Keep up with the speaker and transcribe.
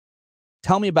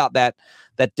Tell me about that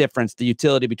difference, the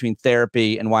utility between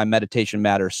therapy and why meditation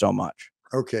matters so much.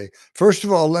 Okay. First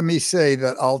of all, let me say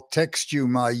that I'll text you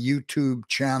my YouTube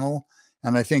channel.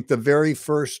 And I think the very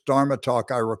first Dharma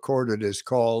talk I recorded is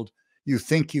called "You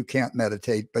Think You Can't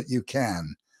Meditate, But You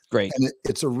Can." Great. And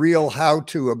it's a real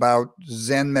how-to about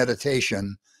Zen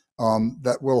meditation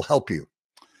that will help you.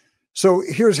 So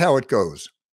here's how it goes.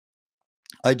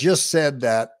 I just said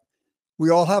that we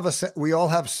all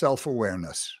have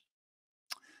self-awareness.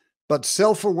 But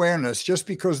self-awareness, just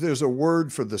because there's a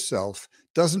word for the self,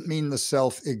 doesn't mean the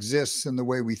self exists in the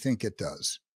way we think it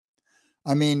does.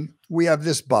 I mean, we have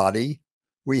this body,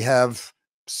 we have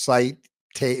sight,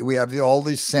 we have all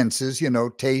these senses,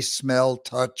 taste, smell,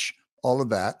 touch, all of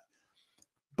that.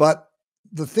 But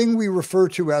the thing we refer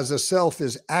to as a self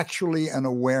is actually an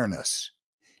awareness.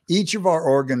 Each of our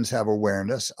organs have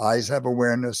awareness. Eyes have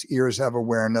awareness, ears have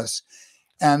awareness.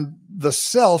 And the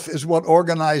self is what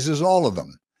organizes all of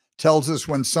them. Tells us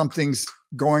when something's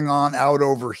going on out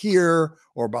over here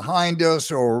or behind us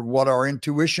or what our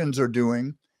intuitions are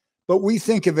doing. But we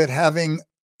think of it having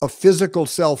a physical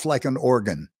self like an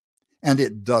organ, and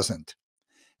it doesn't.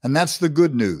 And that's the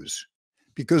good news,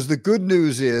 because the good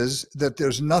news is that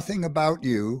there's nothing about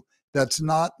you that's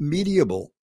not mediable,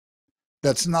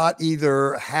 that's not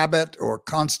either habit or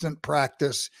constant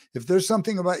practice. If there's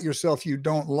something about yourself you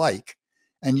don't like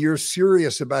and you're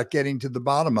serious about getting to the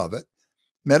bottom of it,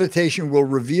 meditation will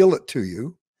reveal it to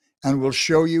you and will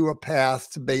show you a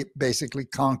path to basically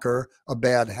conquer a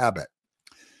bad habit.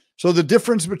 So the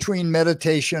difference between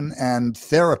meditation and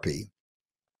therapy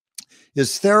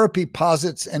is therapy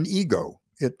posits an ego.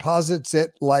 It posits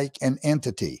it like an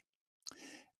entity.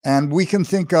 And we can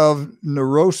think of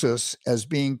neurosis as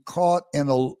being caught in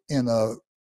a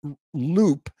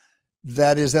loop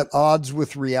that is at odds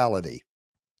with reality.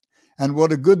 And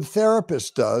what a good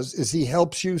therapist does is he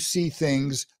helps you see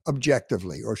things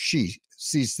objectively, or she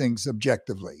sees things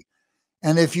objectively.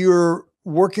 And if you're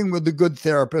working with a good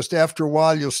therapist, after a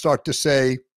while, you'll start to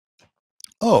say,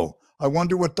 oh, I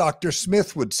wonder what Dr.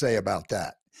 Smith would say about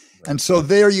that. Right. And so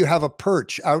there you have a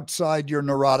perch outside your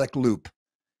neurotic loop.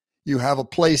 You have a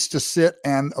place to sit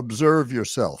and observe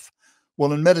yourself.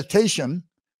 Well, in meditation,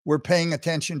 we're paying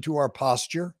attention to our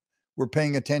posture. We're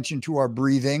paying attention to our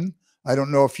breathing. I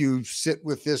don't know if you sit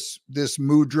with this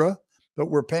mudra, but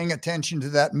we're paying attention to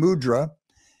that mudra.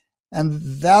 And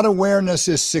that awareness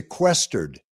is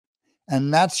sequestered.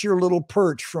 And that's your little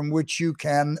perch from which you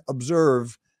can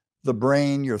observe the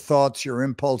brain, your thoughts, your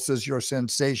impulses, your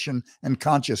sensation, and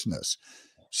consciousness.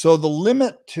 So the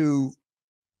limit to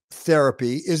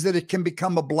therapy is that it can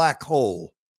become a black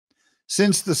hole.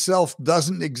 Since the self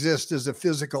doesn't exist as a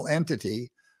physical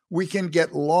entity, we can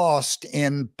get lost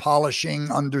in polishing,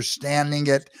 understanding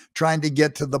it, trying to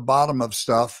get to the bottom of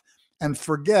stuff, and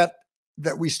forget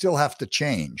that we still have to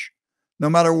change. No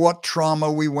matter what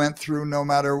trauma we went through, no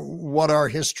matter what our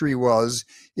history was,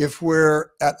 if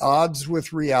we're at odds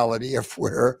with reality,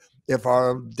 if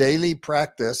our daily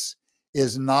practice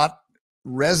is not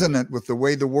resonant with the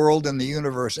way the world and the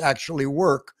universe actually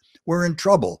work, we're in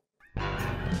trouble.